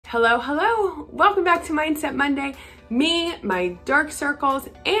Hello, hello. Welcome back to Mindset Monday. Me, my dark circles,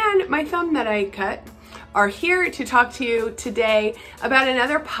 and my thumb that I cut are here to talk to you today about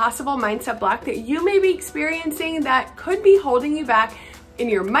another possible mindset block that you may be experiencing that could be holding you back in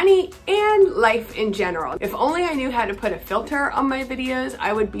your money and life in general. If only I knew how to put a filter on my videos,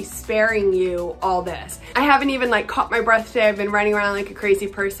 I would be sparing you all this. I haven't even caught my breath today. I've been running around like a crazy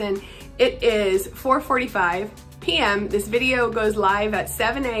person. It is 4:45 p.m. This video goes live at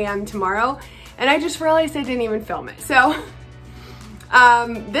 7 a.m. tomorrow, and I just realized I didn't even film it. So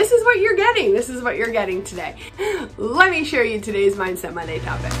this is what you're getting. This is what you're getting today. Let me show you today's Mindset Monday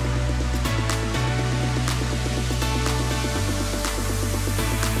topic.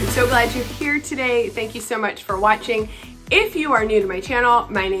 I'm so glad you're here today. Thank you so much for watching. If you are new to my channel,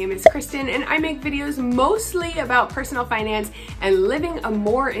 my name is Kristin, and I make videos mostly about personal finance and living a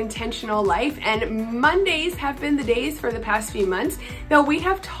more intentional life. And Mondays have been the days for the past few months that we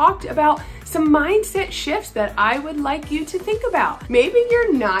have talked about some mindset shifts that I would like you to think about. Maybe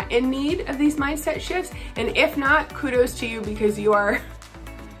you're not in need of these mindset shifts, and if not, kudos to you because you are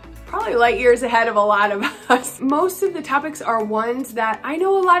probably light years ahead of a lot of us. Most of the topics are ones that I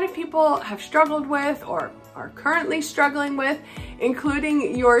know a lot of people have struggled with or are currently struggling with,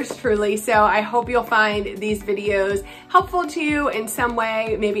 including yours truly. So I hope you'll find these videos helpful to you in some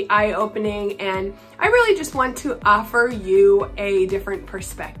way, maybe eye-opening, and I really just want to offer you a different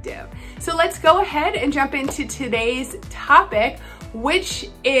perspective. So let's go ahead and jump into today's topic, which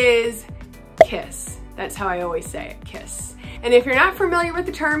is KISS. That's how I always say it, KISS. And if you're not familiar with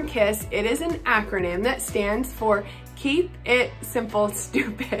the term KISS, it is an acronym that stands for Keep It Simple,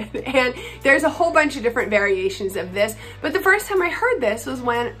 Stupid. And there's a whole bunch of different variations of this, but the first time I heard this was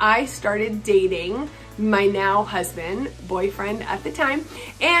when I started dating my now husband, boyfriend at the time,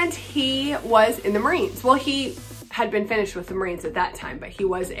 and he was in the Marines. Well, he had been finished with the Marines at that time, but he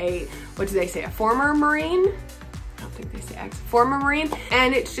was a, what do they say, a former Marine? I don't think they say former Marine.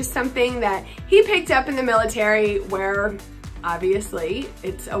 And it's just something that he picked up in the military where obviously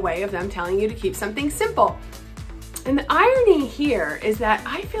it's a way of them telling you to keep something simple. And the irony here is that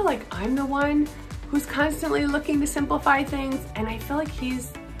I feel like I'm the one who's constantly looking to simplify things, and I feel like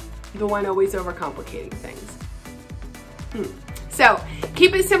he's the one always overcomplicating things. So,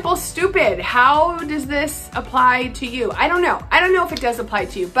 keep it simple, stupid. How does this apply to you? I don't know. I don't know if it does apply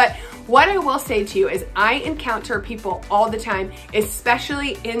to you, but what I will say to you is I encounter people all the time,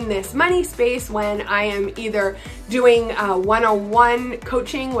 especially in this money space when I am either doing one-on-one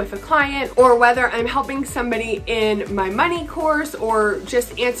coaching with a client, or whether I'm helping somebody in my money course, or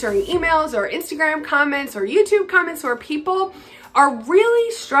just answering emails or Instagram comments or YouTube comments, where people are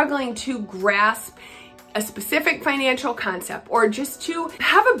really struggling to grasp a specific financial concept, or just to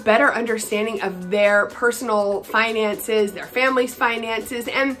have a better understanding of their personal finances, their family's finances.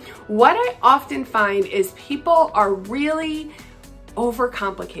 And what I often find is people are really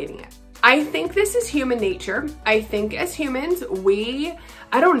overcomplicating it. I think this is human nature. I think as humans,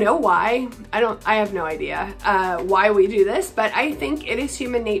 I don't know why, I have no idea why we do this, but I think it is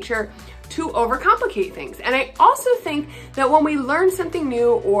human nature to overcomplicate things. And I also think that when we learn something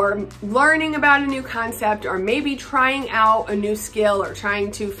new, or learning about a new concept, or maybe trying out a new skill, or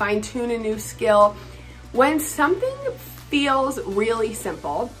trying to fine-tune a new skill, when something feels really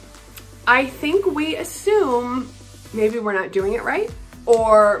simple, I think we assume maybe we're not doing it right,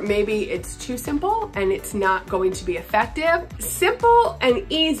 or maybe it's too simple and it's not going to be effective. Simple and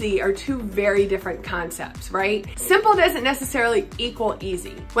easy are two very different concepts, right? Simple doesn't necessarily equal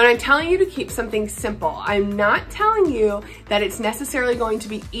easy. When I'm telling you to keep something simple, I'm not telling you that it's necessarily going to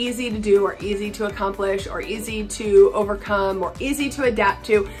be easy to do, or easy to accomplish, or easy to overcome, or easy to adapt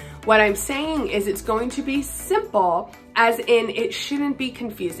to. What I'm saying is it's going to be simple, as in it shouldn't be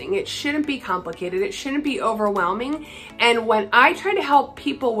confusing, it shouldn't be complicated, it shouldn't be overwhelming. And when I try to help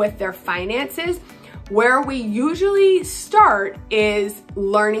people with their finances, where we usually start is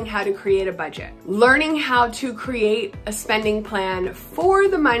learning how to create a budget, learning how to create a spending plan for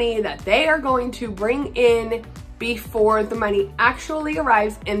the money that they are going to bring in before the money actually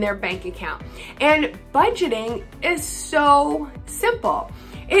arrives in their bank account. And budgeting is so simple.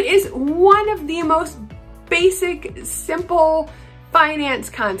 It is one of the most basic, simple finance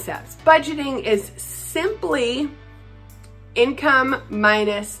concepts. Budgeting is simply income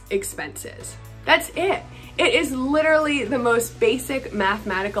minus expenses. That's it. It is literally the most basic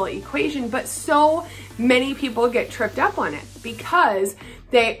mathematical equation, but so many people get tripped up on it because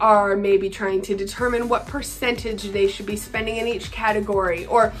They are maybe trying to determine what percentage they should be spending in each category,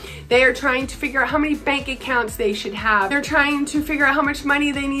 or they are trying to figure out how many bank accounts they should have. They're trying to figure out how much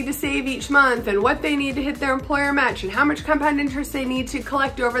money they need to save each month and what they need to hit their employer match and how much compound interest they need to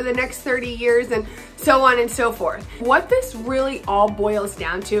collect over the next 30 years and so on and so forth. What this really all boils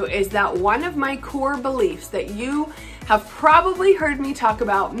down to is that one of my core beliefs that you have probably heard me talk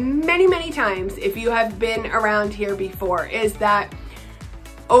about many, many times if you have been around here before is that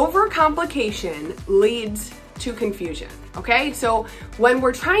overcomplication leads to confusion, okay? So when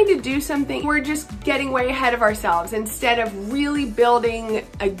we're trying to do something, we're just getting way ahead of ourselves instead of really building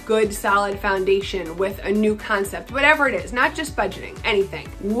a good solid foundation with a new concept, whatever it is, not just budgeting, anything.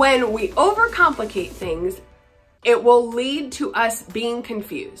 When we overcomplicate things, it will lead to us being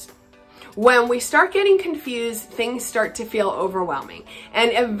confused. When we start getting confused, things start to feel overwhelming.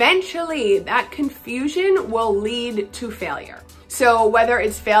 And eventually that confusion will lead to failure. So whether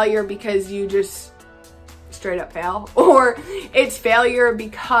it's failure because you just straight up fail, or it's failure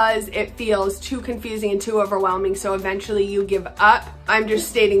because it feels too confusing and too overwhelming, so eventually you give up. I'm just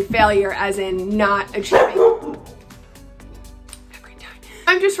stating failure as in not achieving.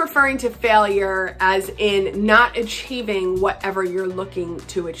 I'm just referring to failure as in not achieving whatever you're looking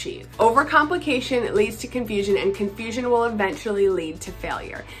to achieve. Overcomplication leads to confusion, and confusion will eventually lead to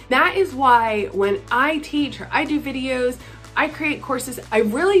failure. That is why when I teach or I do videos, I create courses, I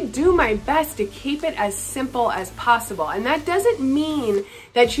really do my best to keep it as simple as possible. And that doesn't mean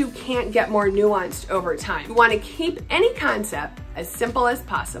that you can't get more nuanced over time. You want to keep any concept as simple as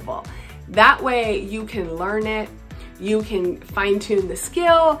possible. That way you can learn it, you can fine-tune the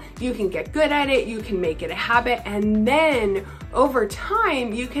skill, you can get good at it, you can make it a habit, and then over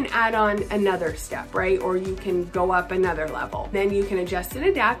time you can add on another step, right? Or you can go up another level. Then you can adjust and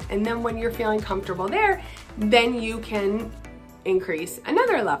adapt, and then when you're feeling comfortable there, then you can increase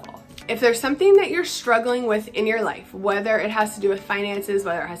another level. If there's something that you're struggling with in your life, whether it has to do with finances,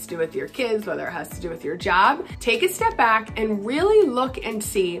 whether it has to do with your kids, whether it has to do with your job, take a step back and really look and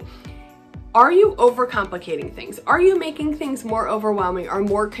see, are you overcomplicating things? Are you making things more overwhelming or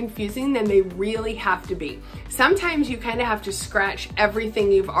more confusing than they really have to be? Sometimes you kind of have to scratch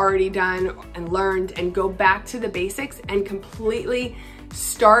everything you've already done and learned and go back to the basics and completely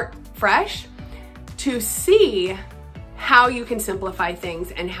start fresh to see how you can simplify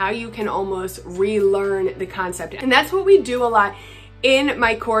things and how you can almost relearn the concept. And that's what we do a lot in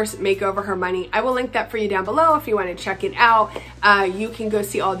my course, Make Over Her Money. I will link that for you down below if you want to check it out. You can go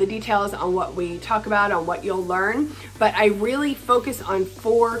see all the details on what we talk about, on what you'll learn. But I really focus on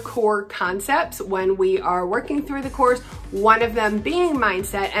 4 core concepts when we are working through the course, one of them being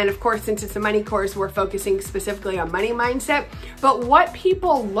mindset. And of course, since it's a money course, we're focusing specifically on money mindset. But what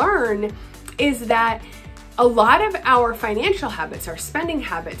people learn is that a lot of our financial habits, our spending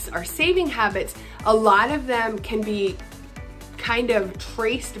habits, our saving habits, a lot of them can be kind of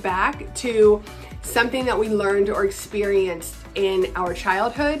traced back to something that we learned or experienced in our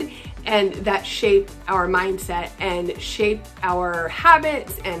childhood, and that shaped our mindset and shaped our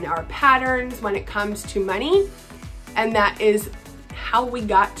habits and our patterns when it comes to money. And that is how we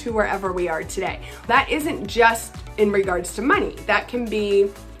got to wherever we are today. That isn't just in regards to money. That can be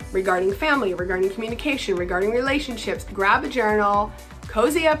regarding family, regarding communication, regarding relationships. Grab a journal,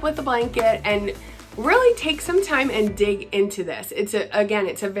 cozy up with a blanket, and really take some time and dig into this. Again,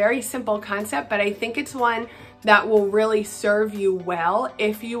 it's a very simple concept, but I think it's one that will really serve you well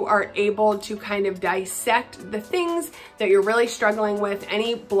if you are able to kind of dissect the things that you're really struggling with,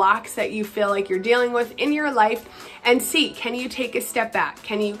 any blocks that you feel like you're dealing with in your life, and see, can you take a step back?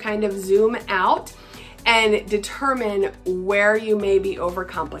 Can you kind of zoom out and determine where you may be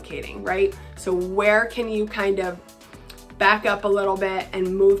overcomplicating, right? So where can you kind of back up a little bit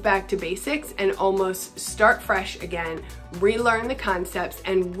and move back to basics and almost start fresh again, relearn the concepts,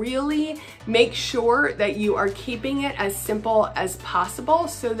 and really make sure that you are keeping it as simple as possible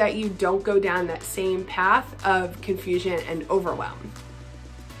so that you don't go down that same path of confusion and overwhelm.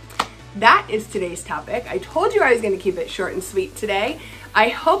 That is today's topic. I told you I was going to keep it short and sweet today. I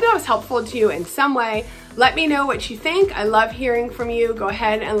hope that was helpful to you in some way. Let me know what you think. I love hearing from you. Go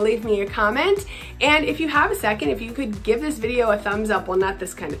ahead and leave me a comment. And if you have a second, if you could give this video a thumbs up, well, not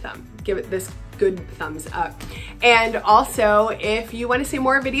this kind of thumb, give it this good thumbs up. And also, if you want to see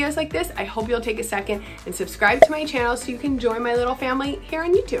more videos like this, I hope you'll take a second and subscribe to my channel so you can join my little family here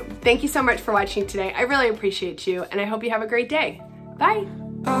on YouTube. Thank you so much for watching today. I really appreciate you, and I hope you have a great day. Bye.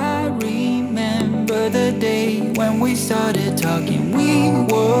 I remember the day when we started talking. We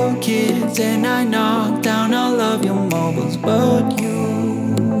were kids and I knocked down all of your mobiles, but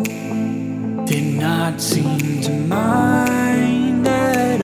you did not seem to mind.